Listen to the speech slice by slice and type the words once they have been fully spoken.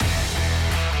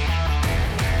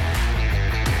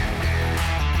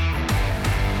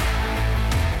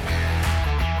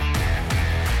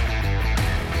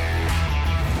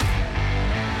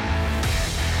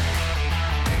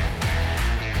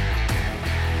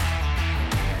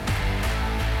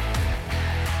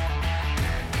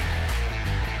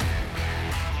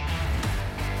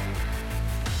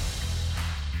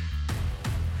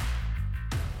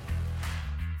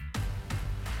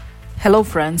Hello,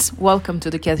 friends. Welcome to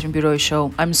the Catherine Biroy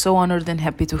Show. I'm so honored and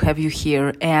happy to have you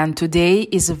here. And today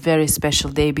is a very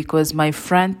special day because my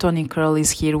friend Tony Curl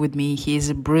is here with me. He is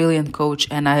a brilliant coach,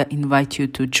 and I invite you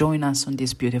to join us on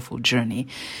this beautiful journey.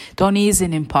 Tony is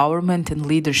an empowerment and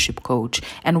leadership coach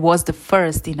and was the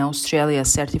first in Australia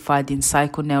certified in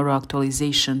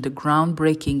psychoneuroactualization, the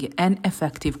groundbreaking and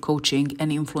effective coaching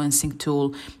and influencing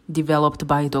tool developed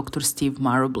by Dr. Steve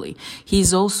Marably. He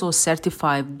is also a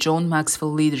certified John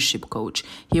Maxwell leadership coach.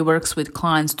 He works with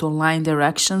clients to align their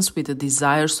actions with the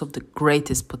desires of the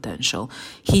greatest potential.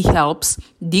 He helps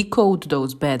decode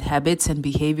those bad habits and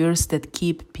behaviors that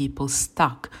keep people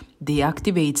stuck,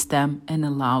 deactivates them, and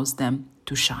allows them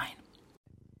to shine.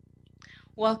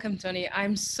 Welcome, Tony.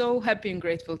 I'm so happy and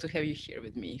grateful to have you here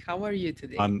with me. How are you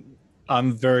today?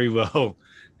 I'm very well,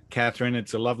 Catherine.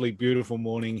 It's a lovely, beautiful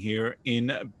morning here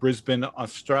in Brisbane,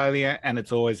 Australia, and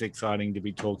it's always exciting to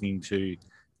be talking to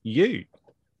you.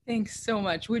 Thanks so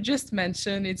much. We just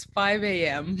mentioned it's 5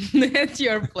 a.m. at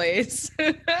your place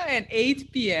and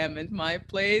 8 p.m. at my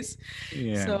place.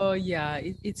 Yeah. So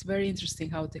it's very interesting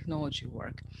how technology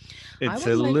works. It's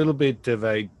a little bit of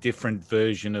a different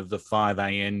version of the 5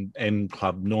 a.m.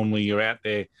 club. Normally you're out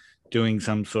there doing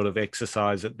some sort of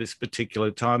exercise at this particular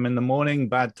time in the morning,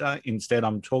 but instead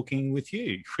I'm talking with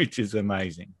you, which is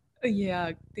amazing.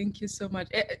 Yeah, thank you so much.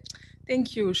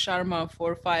 Thank you, Sharma,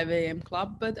 for 5 a.m.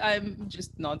 club, but I'm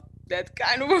just not that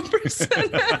kind of a person.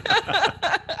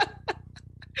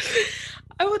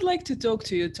 I would like to talk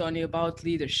to you, Tony, about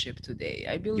leadership today.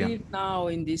 I believe now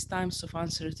in these times of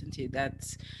uncertainty,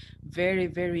 that's very,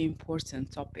 very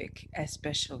important topic,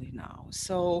 especially now.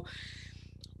 So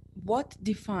what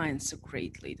defines a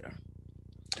great leader?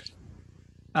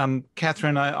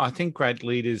 Catherine, I think great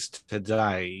leaders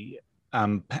today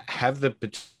have the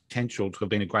potential to have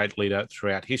been a great leader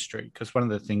throughout history, because one of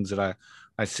the things that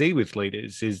I see with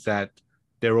leaders is that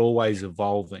they're always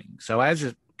evolving. So as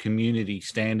a community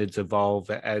standards evolve,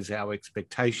 as our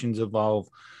expectations evolve,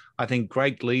 I think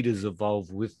great leaders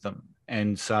evolve with them.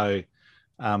 And so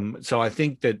I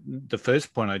think that the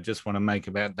first point I just want to make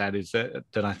about that is that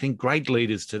I think great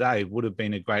leaders today would have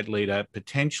been a great leader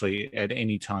potentially at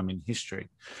any time in history.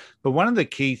 But one of the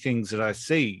key things that I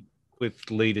see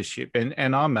with leadership,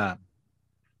 and I'm a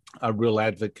real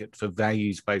advocate for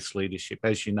values-based leadership.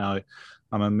 As you know,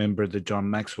 I'm a member of the John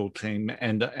Maxwell team,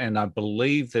 and I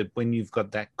believe that when you've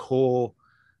got that core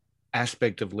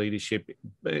aspect of leadership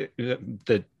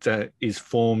that is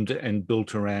formed and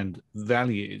built around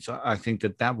values, I think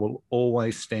that will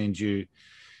always stand you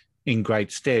in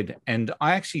great stead. And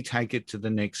I actually take it to the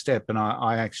next step, and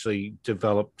I actually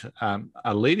developed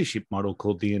a leadership model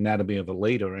called the Anatomy of a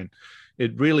Leader, and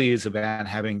it really is about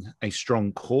having a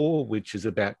strong core, which is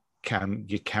about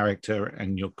your character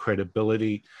and your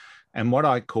credibility, and what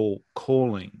I call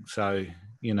calling. So,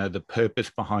 the purpose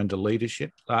behind a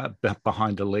leadership,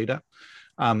 behind a leader.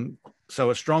 So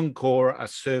a strong core, a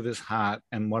service heart,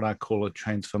 and what I call a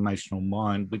transformational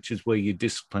mind, which is where your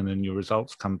discipline and your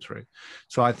results come through.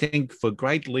 So I think for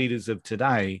great leaders of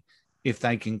today, if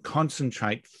they can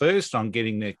concentrate first on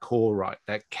getting their core right,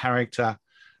 that character,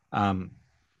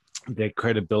 their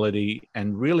credibility,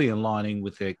 and really aligning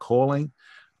with their calling,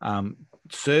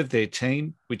 serve their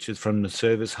team, which is from the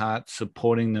service heart,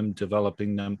 supporting them,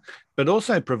 developing them, but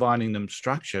also providing them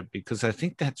structure, because I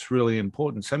think that's really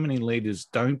important. So many leaders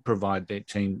don't provide their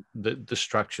team the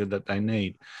structure that they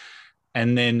need.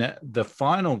 And then the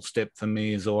final step for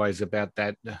me is always about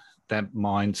that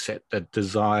mindset, that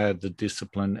desire, the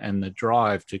discipline, and the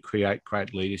drive to create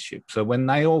great leadership. So when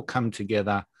they all come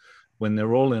together, when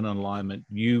they're all in alignment,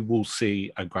 you will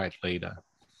see a great leader.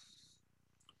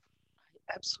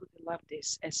 Absolutely love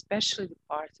this, especially the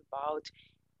part about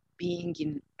being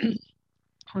in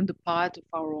on the path of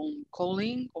our own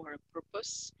calling or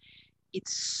purpose.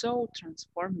 It's so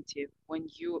transformative when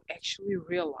you actually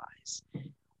realize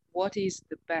what is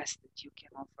the best that you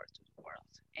can offer to the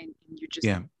world, and you just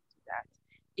do that.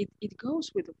 It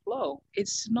goes with the flow.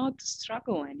 It's not a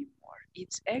struggle anymore.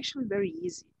 It's actually very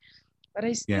easy. But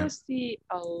I still see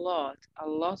a lot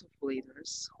of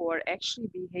leaders who are actually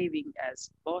behaving as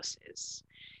bosses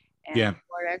and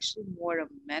who are actually more of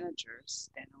managers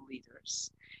than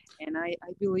leaders. And I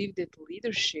believe that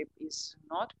leadership is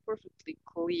not perfectly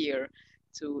clear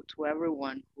to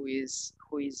everyone who is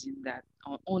in that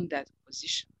on that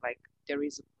position. Like there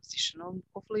is a position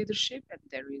of leadership, and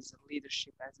there is a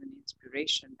leadership as an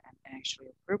inspiration and actually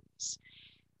a purpose.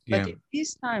 But in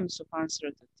these times of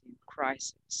uncertainty and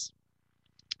crisis,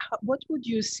 what would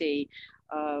you say?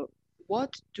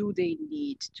 What do they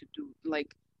need to do?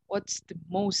 Like, what's the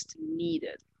most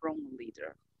needed from a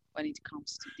leader when it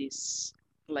comes to this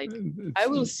Like, I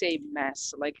will say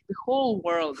mess. Like, the whole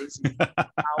world is in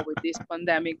now with this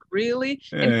pandemic, really.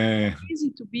 And it's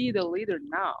easy to be the leader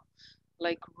now.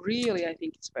 Like, really, I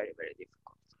think it's very, very difficult.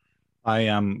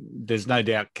 There's no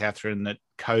doubt, Catherine, that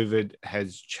COVID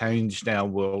has changed our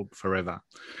world forever.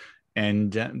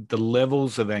 And the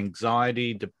levels of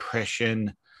anxiety,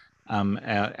 depression,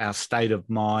 our state of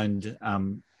mind,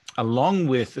 along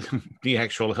with the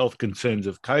actual health concerns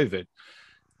of COVID,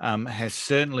 has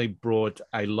certainly brought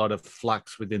a lot of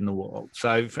flux within the world.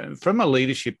 So from a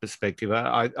leadership perspective,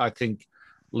 I think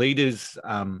leaders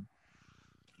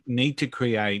need to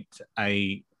create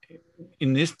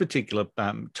in this particular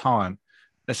time,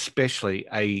 especially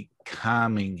a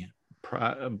calming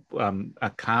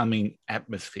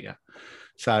atmosphere.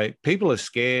 So people are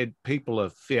scared, people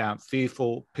are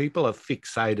fearful, people are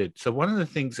fixated. So one of the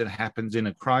things that happens in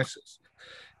a crisis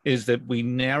is that we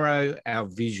narrow our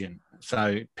vision.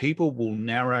 So people will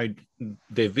narrow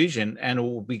their vision and it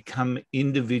will become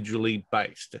individually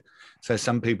based. So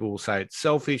some people will say it's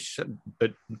selfish,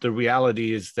 but the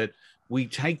reality is that we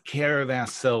take care of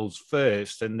ourselves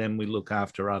first and then we look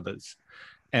after others.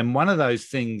 And one of those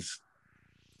things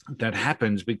that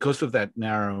happens because of that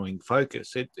narrowing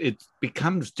focus, it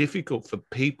becomes difficult for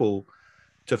people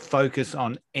to focus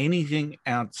on anything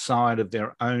outside of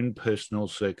their own personal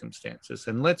circumstances.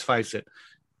 And let's face it,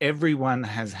 everyone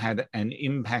has had an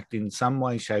impact in some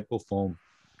way, shape, or form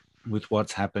with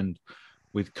what's happened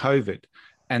with COVID.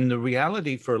 And the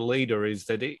reality for a leader is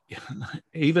that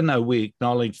even though we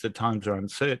acknowledge that times are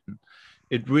uncertain,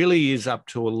 it really is up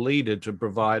to a leader to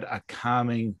provide a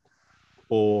calming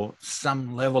or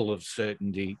some level of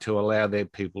certainty to allow their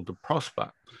people to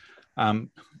prosper.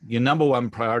 Your number one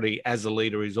priority as a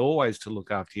leader is always to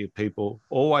look after your people,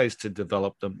 always to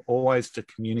develop them, always to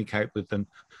communicate with them,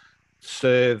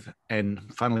 serve, and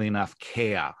funnily enough,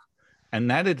 care.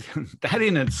 And that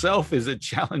in itself is a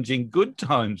challenging good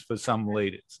times for some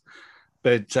leaders.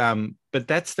 But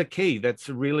that's the key. That's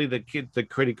really the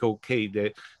critical key.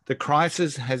 The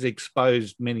crisis has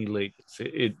exposed many leaders.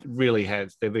 It really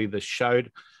has. They've either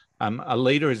showed, a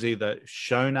leader has either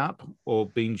shown up or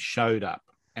been showed up.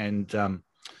 And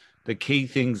the key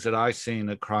things that I see in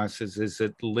a crisis is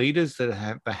that leaders that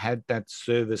have had that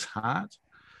service heart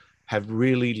have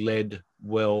really led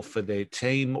well for their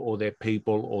team or their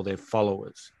people or their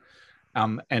followers.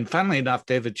 And funnily enough,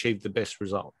 they've achieved the best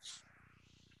results.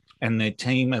 And their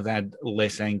team have had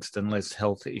less angst and less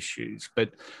health issues.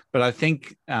 But I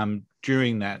think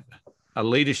during that,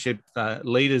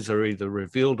 leaders are either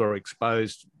revealed or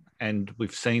exposed, and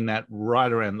we've seen that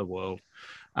right around the world.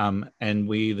 And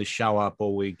we either show up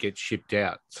or we get shipped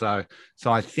out. So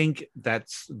I think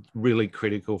that's really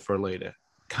critical for a leader.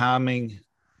 Calming,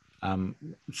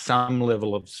 some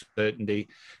level of certainty,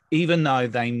 even though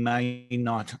they may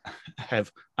not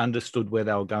have understood where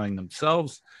they were going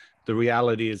themselves. The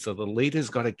reality is that the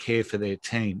leaders got to care for their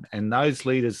team. And those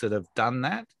leaders that have done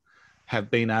that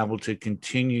have been able to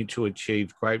continue to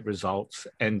achieve great results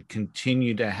and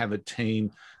continue to have a team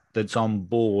that's on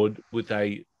board with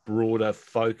a broader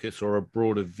focus or a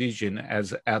broader vision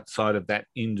as outside of that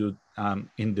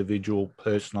individual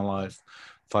personalized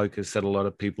focus that a lot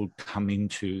of people come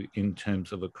into in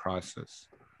terms of a crisis.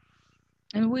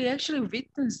 And we actually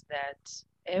witness that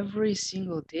every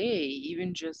single day,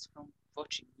 even just from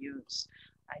watching news.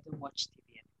 I don't watch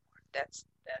TV anymore. That's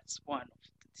one of the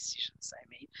decisions I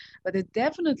made. But it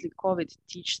definitely COVID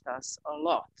taught us a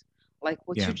lot. Like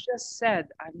what you just said,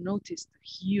 I've noticed a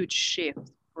huge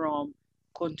shift from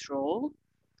control,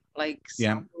 like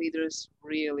some leaders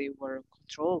really were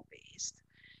control based,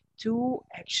 to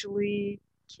actually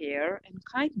care and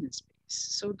kindness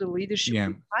based. So the leadership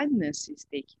of kindness is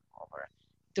taking over.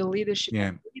 The leadership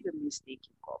of freedom is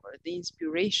taking over, the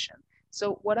inspiration.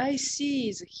 So what I see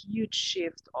is a huge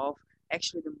shift of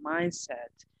actually the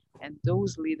mindset, and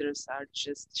those leaders are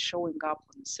just showing up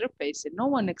on the surface, and no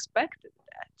one expected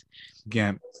that.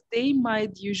 Yeah, they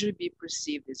might usually be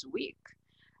perceived as weak,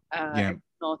 and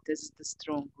not as the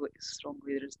strong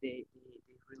leaders they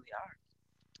really are.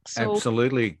 So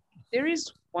absolutely. There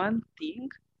is one thing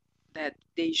that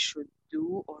they should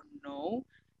do or know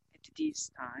at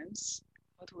these times.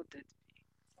 What would that be?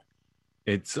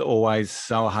 It's always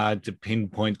so hard to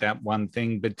pinpoint that one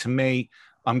thing, but to me,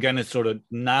 I'm going to sort of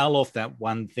nail off that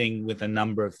one thing with a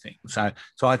number of things.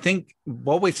 So I think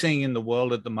what we're seeing in the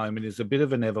world at the moment is a bit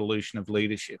of an evolution of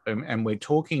leadership, and we're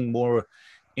talking more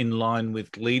in line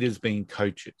with leaders being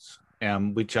coaches,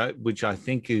 which I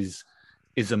think is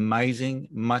amazing,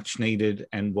 much needed,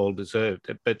 and well deserved.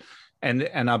 But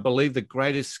I believe the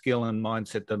greatest skill and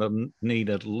mindset that a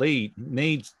leader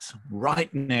needs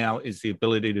right now is the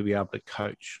ability to be able to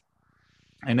coach.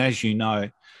 And as you know,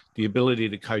 the ability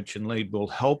to coach and lead will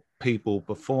help people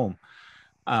perform,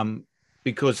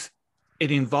 because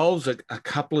it involves a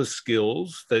couple of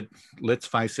skills that, let's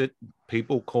face it,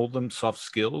 people call them soft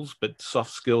skills, but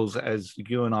soft skills, as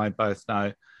you and I both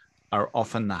know, are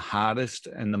often the hardest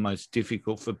and the most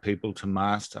difficult for people to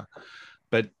master.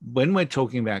 But when we're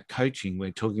talking about coaching,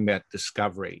 we're talking about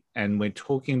discovery, and we're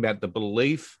talking about the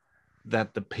belief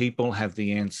that the people have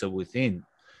the answer within.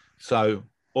 So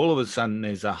all of a sudden,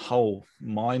 there's a whole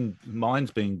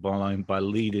minds being blown by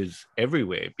leaders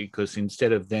everywhere, because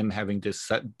instead of them having to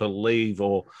believe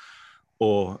or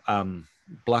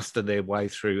bluster their way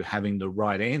through having the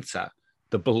right answer,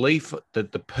 the belief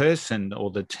that the person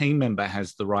or the team member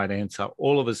has the right answer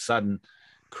all of a sudden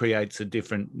creates a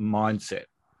different mindset.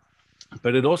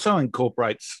 But it also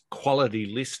incorporates quality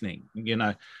listening,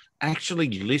 actually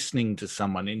listening to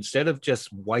someone instead of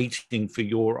just waiting for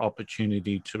your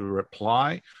opportunity to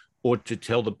reply or to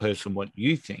tell the person what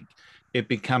you think. It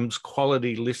becomes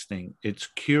quality listening. It's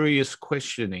curious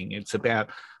questioning. It's about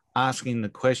asking the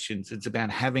questions. It's about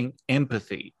having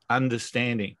empathy,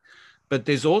 understanding. But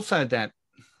there's also that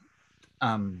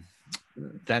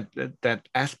that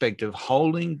aspect of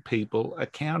holding people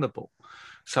accountable.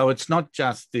 So it's not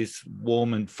just this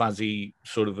warm and fuzzy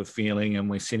sort of a feeling and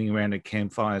we're sitting around a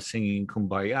campfire singing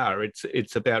Kumbaya.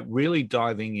 It's about really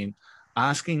diving in,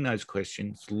 asking those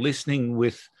questions, listening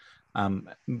with,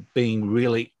 being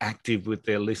really active with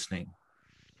their listening,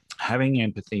 having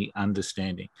empathy,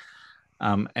 understanding,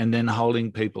 and then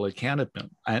holding people accountable.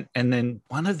 And then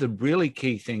one of the really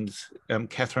key things,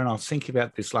 Catherine, I was thinking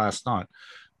about this last night,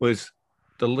 was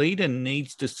the leader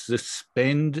needs to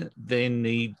suspend their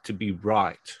need to be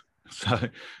right.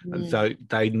 So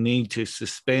they need to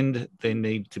suspend their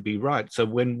need to be right. So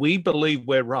when we believe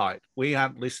we're right, we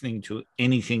aren't listening to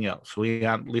anything else. We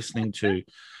aren't listening to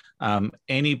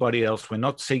anybody else. We're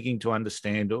not seeking to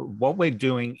understand. What we're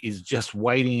doing is just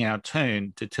waiting our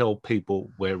turn to tell people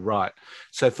we're right.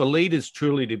 So for leaders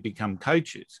truly to become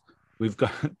coaches, they've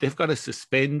got to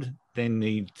suspend their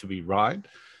need to be right.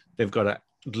 They've got to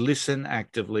listen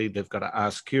actively. They've got to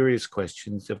ask curious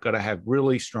questions. They've got to have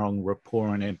really strong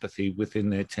rapport and empathy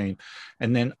within their team.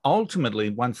 And then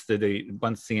ultimately, once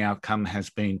the outcome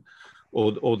has been,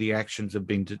 or the actions have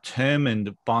been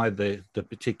determined by the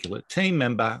particular team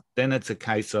member, then it's a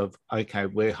case of, okay,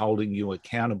 we're holding you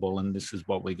accountable and this is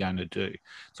what we're going to do.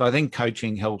 So I think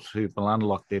coaching helps people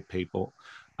unlock their people,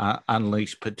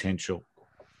 unleash potential.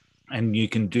 And you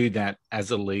can do that as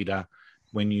a leader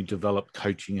when you develop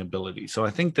coaching ability. So I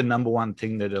think the number one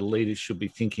thing that a leader should be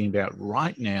thinking about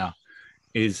right now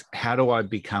is, how do I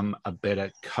become a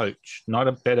better coach, not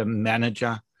a better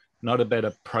manager, not a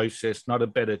better process, not a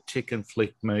better tick and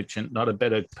flick merchant, not a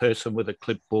better person with a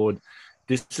clipboard.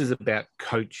 This is about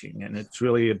coaching, and it's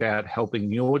really about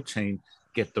helping your team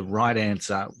get the right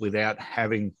answer without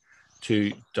having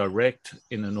to direct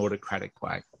in an autocratic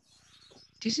way.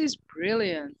 This is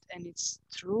brilliant, and it's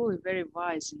truly very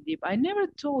wise and deep. I never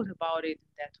thought about it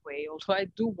that way, although I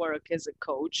do work as a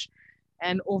coach,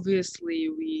 and obviously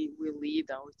we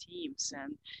lead our teams.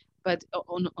 But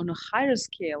on a higher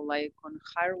scale, like on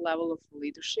a higher level of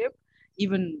leadership,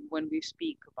 even when we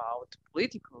speak about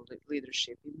political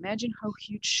leadership, imagine how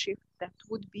huge shift that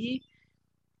would be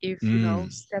if,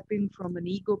 stepping from an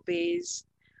ego-based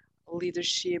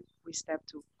leadership, we step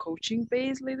to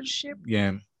coaching-based leadership.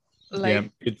 Yeah.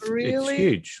 Like, it's really,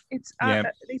 huge. it's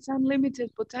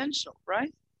unlimited potential,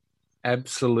 right?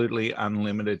 Absolutely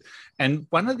unlimited. And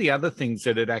one of the other things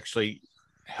that it actually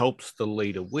helps the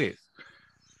leader with,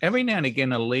 every now and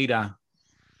again, a leader,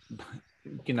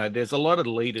 there's a lot of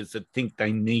leaders that think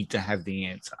they need to have the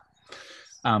answer.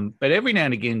 But every now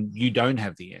and again, you don't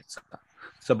have the answer.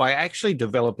 So by actually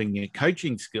developing your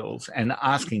coaching skills and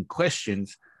asking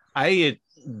questions, it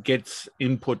gets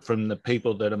input from the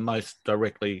people that are most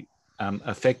directly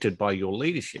affected by your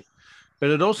leadership.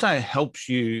 But it also helps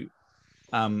you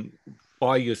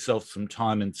buy yourself some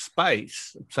time and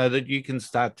space so that you can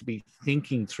start to be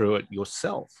thinking through it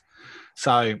yourself.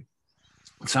 So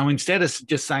instead of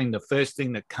just saying the first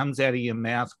thing that comes out of your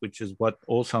mouth, which is what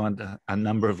also a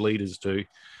number of leaders do,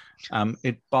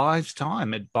 it buys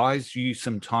time. It buys you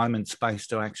some time and space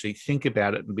to actually think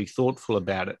about it and be thoughtful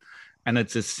about it. And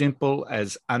it's as simple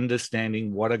as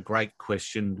understanding what a great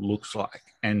question looks like.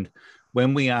 And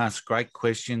when we ask great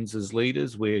questions as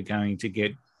leaders, we're going to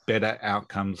get better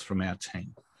outcomes from our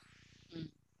team.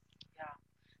 Yeah,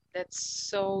 that's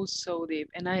so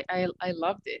deep. And I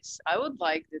love this. I would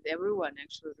like that everyone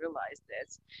actually realize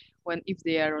that if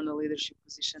they are on a leadership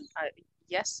position.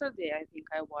 yesterday, I think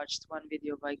I watched one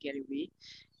video by Gary Vee,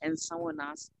 and someone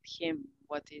asked him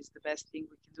what is the best thing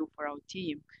we can do for our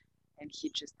team, and he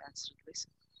just answered,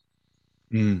 listen.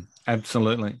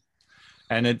 Absolutely.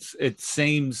 And it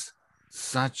seems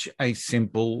such a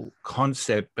simple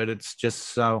concept, but it's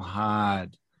just so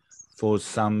hard for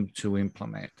some to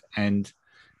implement. And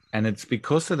it's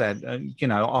because of that,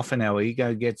 often our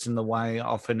ego gets in the way.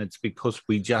 Often it's because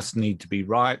we just need to be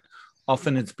right.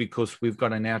 Often it's because we've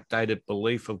got an outdated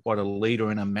belief of what a leader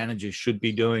and a manager should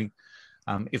be doing.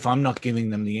 If I'm not giving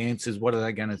them the answers, what are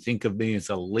they going to think of me as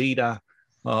a leader?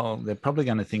 Well, they're probably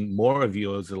going to think more of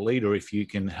you as a leader if you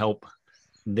can help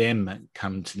them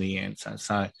come to the answer.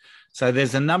 So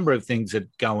there's a number of things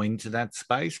that go into that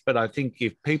space, but I think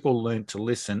if people learn to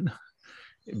listen,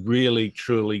 really,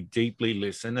 truly, deeply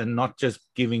listen, and not just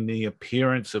giving the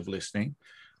appearance of listening,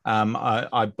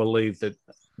 I believe that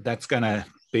that's going to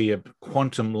be a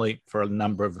quantum leap for a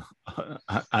number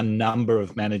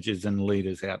of managers and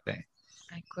leaders out there.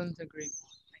 I couldn't agree more.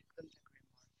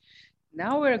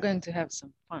 Now we're going to have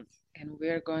some fun, and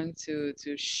we're going to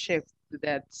shift to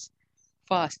that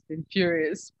fast and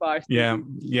furious part. Yeah.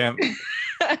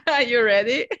 Are you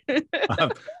ready?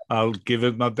 I'll give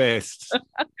it my best.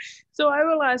 So I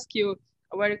will ask you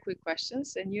a very quick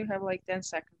questions, and you have like 10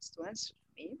 seconds to answer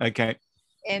me. Okay.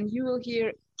 And you will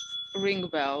hear ring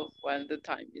bell when the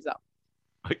time is up.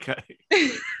 Okay.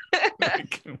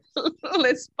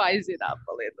 Let's spice it up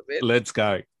a little bit. Let's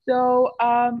go. So,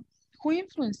 who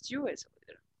influenced you as a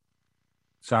leader?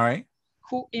 Sorry?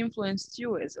 Who influenced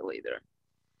you as a leader?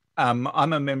 I'm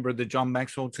a member of the John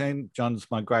Maxwell team. John's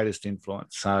my greatest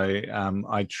influence. So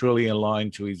I truly align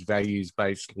to his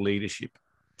values-based leadership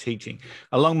teaching.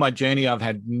 Along my journey, I've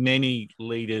had many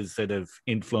leaders that have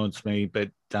influenced me,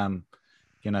 but,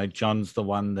 John's the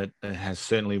one that has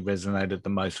certainly resonated the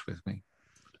most with me.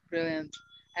 Brilliant.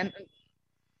 And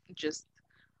just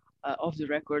off the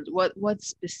record, what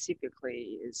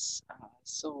specifically is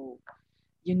so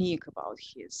unique about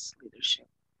his leadership?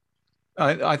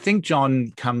 I think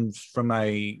John comes from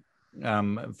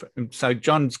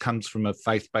John's comes from a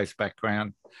faith-based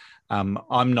background.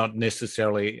 I'm not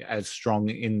necessarily as strong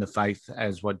in the faith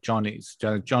as what John is.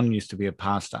 John used to be a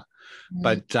pastor,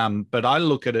 but I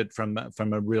look at it from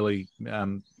a really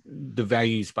the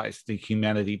values-based, the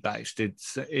humanity-based.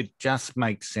 It just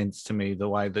makes sense to me the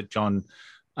way that John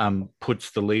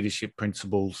puts the leadership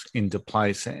principles into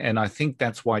place, and I think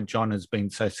that's why John has been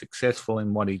so successful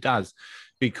in what he does,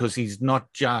 because he's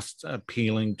not just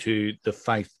appealing to the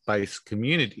faith-based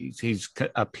communities; he's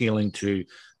appealing to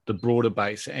the broader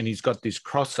base, and he's got this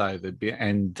crossover,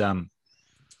 and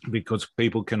because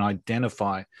people can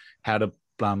identify how to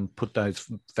put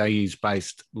those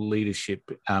values-based leadership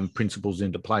principles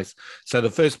into place. So the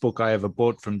first book I ever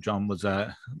bought from John was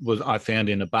I found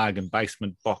in a bargain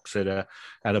basement box at a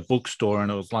bookstore,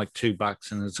 and it was like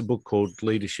 $2, and it's a book called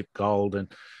Leadership Gold,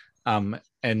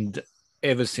 and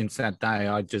ever since that day,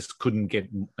 I just couldn't get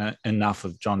enough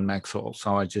of John Maxwell.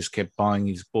 So I just kept buying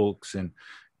his books,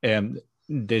 and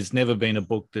there's never been a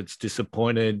book that's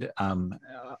disappointed.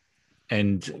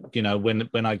 And,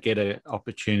 when I get an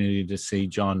opportunity to see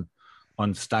John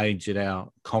on stage at our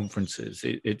conferences,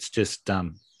 it's just,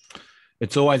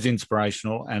 it's always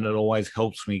inspirational, and it always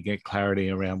helps me get clarity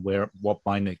around what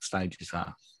my next stages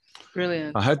are.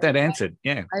 Brilliant. I hope that answered.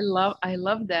 Yeah. I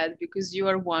love that, because you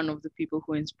are one of the people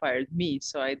who inspired me.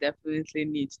 So I definitely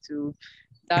need to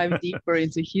dive deeper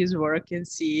into his work and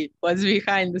see what's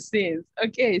behind the scenes.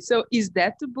 Okay, so is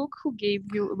that the book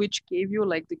which gave you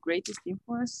like the greatest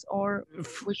influence, or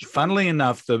which? Funnily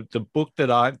enough, the book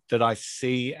that I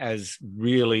see as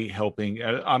really helping.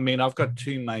 I mean, I've got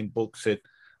two main books that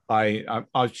I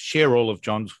share all of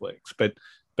John's works, but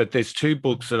there's two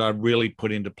books that I really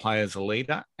put into play as a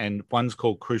leader, and one's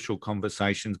called Crucial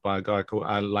Conversations by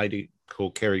a lady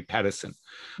called Kerry Patterson.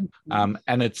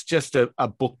 And it's just a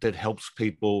book that helps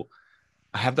people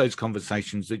have those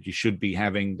conversations that you should be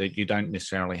having that you don't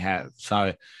necessarily have.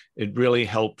 So it really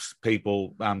helps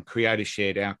people create a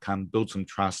shared outcome, build some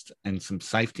trust and some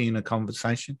safety in a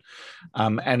conversation.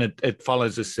 And it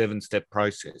follows a 7-step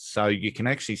process. So you can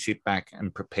actually sit back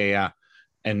and prepare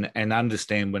and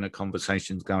understand when a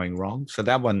conversation's going wrong. So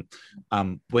that one,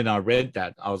 when I read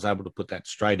that, I was able to put that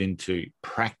straight into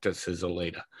practice as a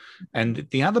leader. And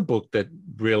the other book that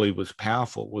really was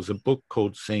powerful was a book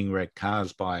called Seeing Red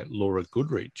Cars by Laura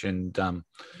Goodrich. And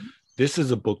this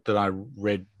is a book that I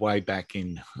read way back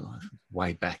in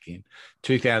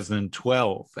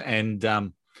 2012.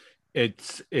 And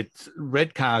it's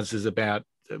Red Cars is about,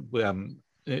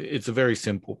 it's a very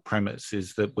simple premise,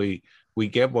 is that we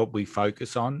get what we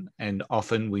focus on, and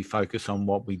often we focus on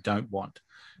what we don't want.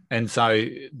 And so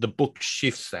the book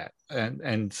shifts that.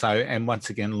 And once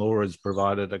again, Laura's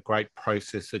provided a great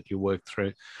process that you work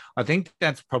through. I think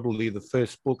that's probably the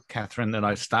first book, Catherine, that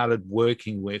I started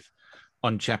working with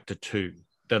on chapter 2,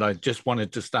 that I just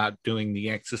wanted to start doing the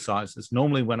exercises.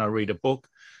 Normally when I read a book,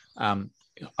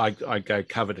 I go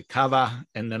cover to cover,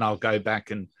 and then I'll go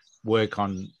back and work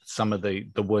on some of the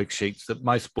worksheets that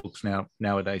most books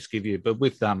nowadays give you. But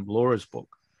with Laura's book,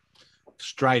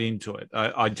 straight into it.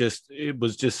 It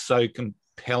was just so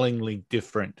compellingly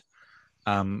different.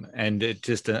 And it's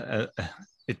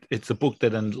a book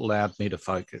that allowed me to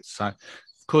focus. So, of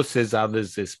course, there's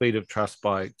others. There's Speed of Trust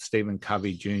by Stephen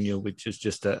Covey Jr., which is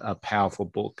just a powerful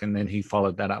book. And then he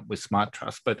followed that up with Smart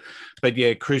Trust. But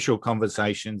yeah, Crucial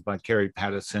Conversations by Kerry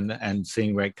Patterson and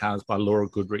Seeing Red Cars by Laura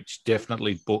Goodrich,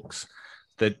 definitely books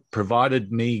that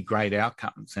provided me great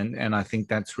outcomes. And I think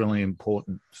that's really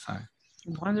important. So.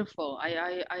 Wonderful. I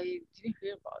didn't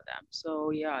hear about them.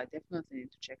 So yeah, I definitely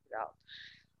need to check it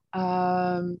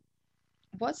out.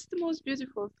 What's the most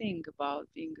beautiful thing about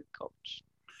being a coach?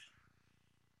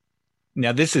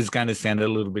 Now, this is going to sound a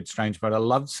little bit strange, but I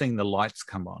love seeing the lights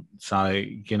come on. So,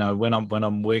 you know, when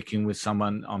I'm working with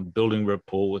someone, I'm building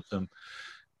rapport with them,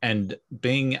 and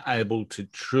being able to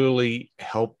truly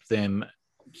help them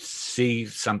see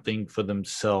something for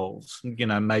themselves, you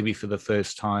know, maybe for the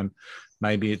first time,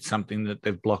 maybe it's something that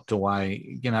they've blocked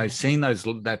away, you know, seeing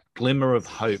that glimmer of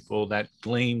hope or that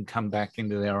gleam come back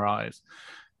into their eyes.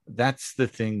 That's the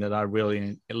thing that I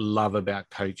really love about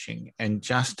coaching. And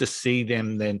just to see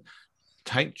them then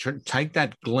take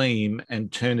that gleam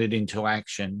and turn it into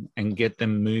action and get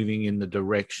them moving in the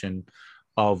direction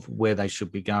of where they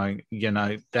should be going, you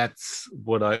know, that's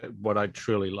what I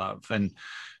truly love. And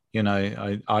you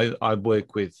know, I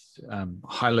work with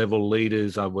high-level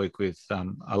leaders. I work with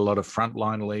a lot of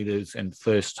frontline leaders and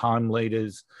first-time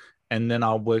leaders, and then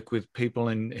I'll work with people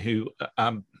who,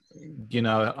 you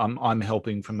know, I'm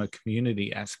helping from a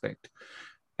community aspect.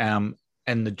 And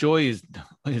the joy is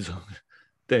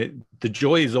the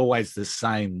joy is always the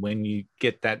same when you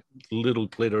get that little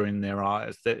glitter in their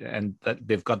eyes, and that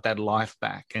they've got that life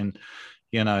back. And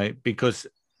you know, because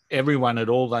everyone at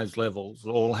all those levels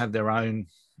all have their own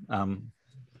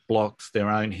blocks, their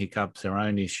own hiccups, their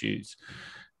own issues.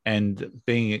 And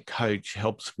being a coach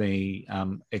helps me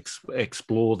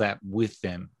explore that with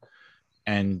them.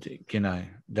 And, you know,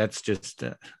 that's just,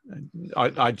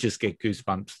 I just get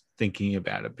goosebumps thinking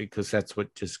about it, because that's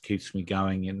what just keeps me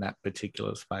going in that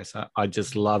particular space. I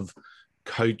just love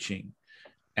coaching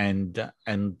and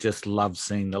just love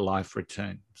seeing the life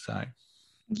return. So.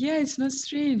 Yeah, it's not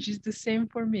strange. It's the same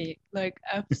for me. Like,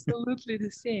 absolutely the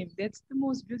same. That's the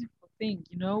most beautiful thing,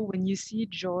 you know, when you see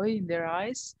joy in their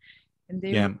eyes and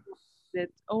they realize that,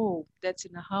 oh, that's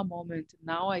an aha moment.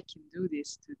 Now I can do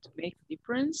this to make a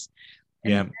difference.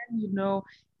 And then, you know,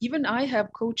 even I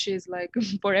have coaches like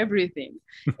for everything.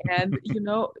 And, you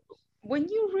know, when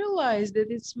you realize that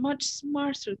it's much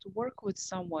smarter to work with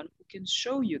someone who can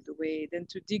show you the way than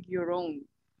to dig your own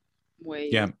way.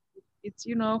 Yeah. It's,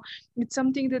 you know, it's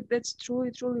something that's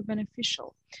truly, truly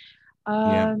beneficial.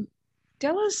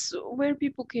 Tell us where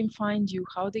people can find you,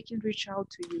 how they can reach out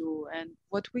to you, and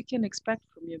what we can expect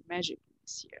from your magic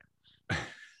this year.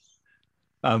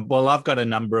 Well, I've got a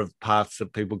number of paths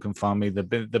that people can find me.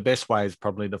 The best way is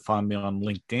probably to find me on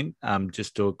LinkedIn.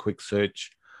 Just do a quick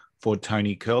search for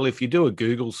Tony Curl. If you do a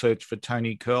Google search for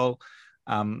Tony Curl,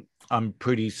 I'm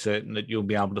pretty certain that you'll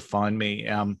be able to find me.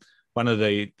 One of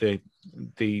the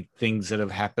things that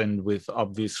have happened with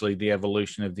obviously the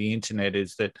evolution of the internet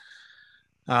is that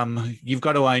you've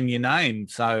got to own your name.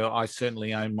 So I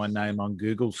certainly own my name on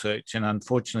Google search. And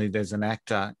unfortunately, there's an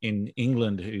actor in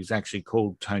England who's actually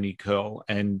called Tony Curl,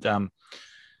 and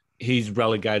he's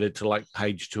relegated to like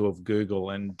page 2 of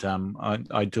Google. And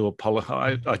I do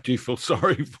apologize. I do feel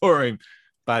sorry for him.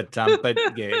 But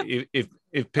yeah,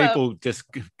 if people just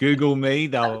Google me,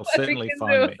 they'll certainly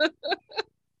find me.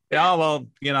 Yeah, well,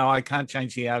 you know, I can't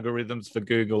change the algorithms for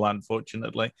Google,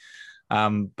 unfortunately. Yeah,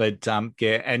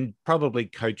 and probably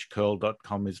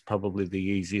coachcurl.com is probably the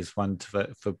easiest one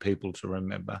for people to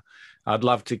remember. I'd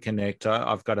love to connect.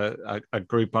 I've got a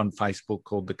group on Facebook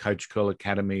called the Coach Curl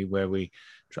Academy, where we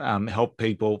help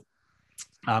people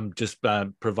just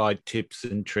provide tips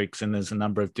and tricks. And there's a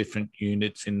number of different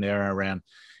units in there around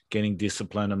getting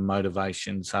discipline and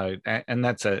motivation. So, and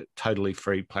that's a totally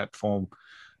free platform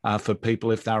for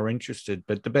people if they're interested.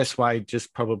 But the best way,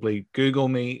 just probably Google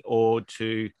me or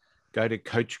to go to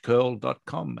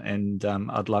coachcurl.com, and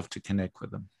I'd love to connect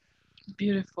with them.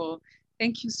 Beautiful.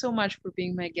 Thank you so much for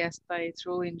being my guest. I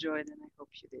truly enjoyed, and I hope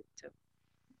you did too.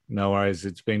 No worries.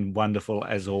 It's been wonderful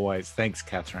as always. Thanks,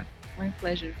 Catherine. My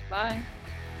pleasure. Bye.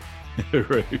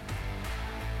 Ruth.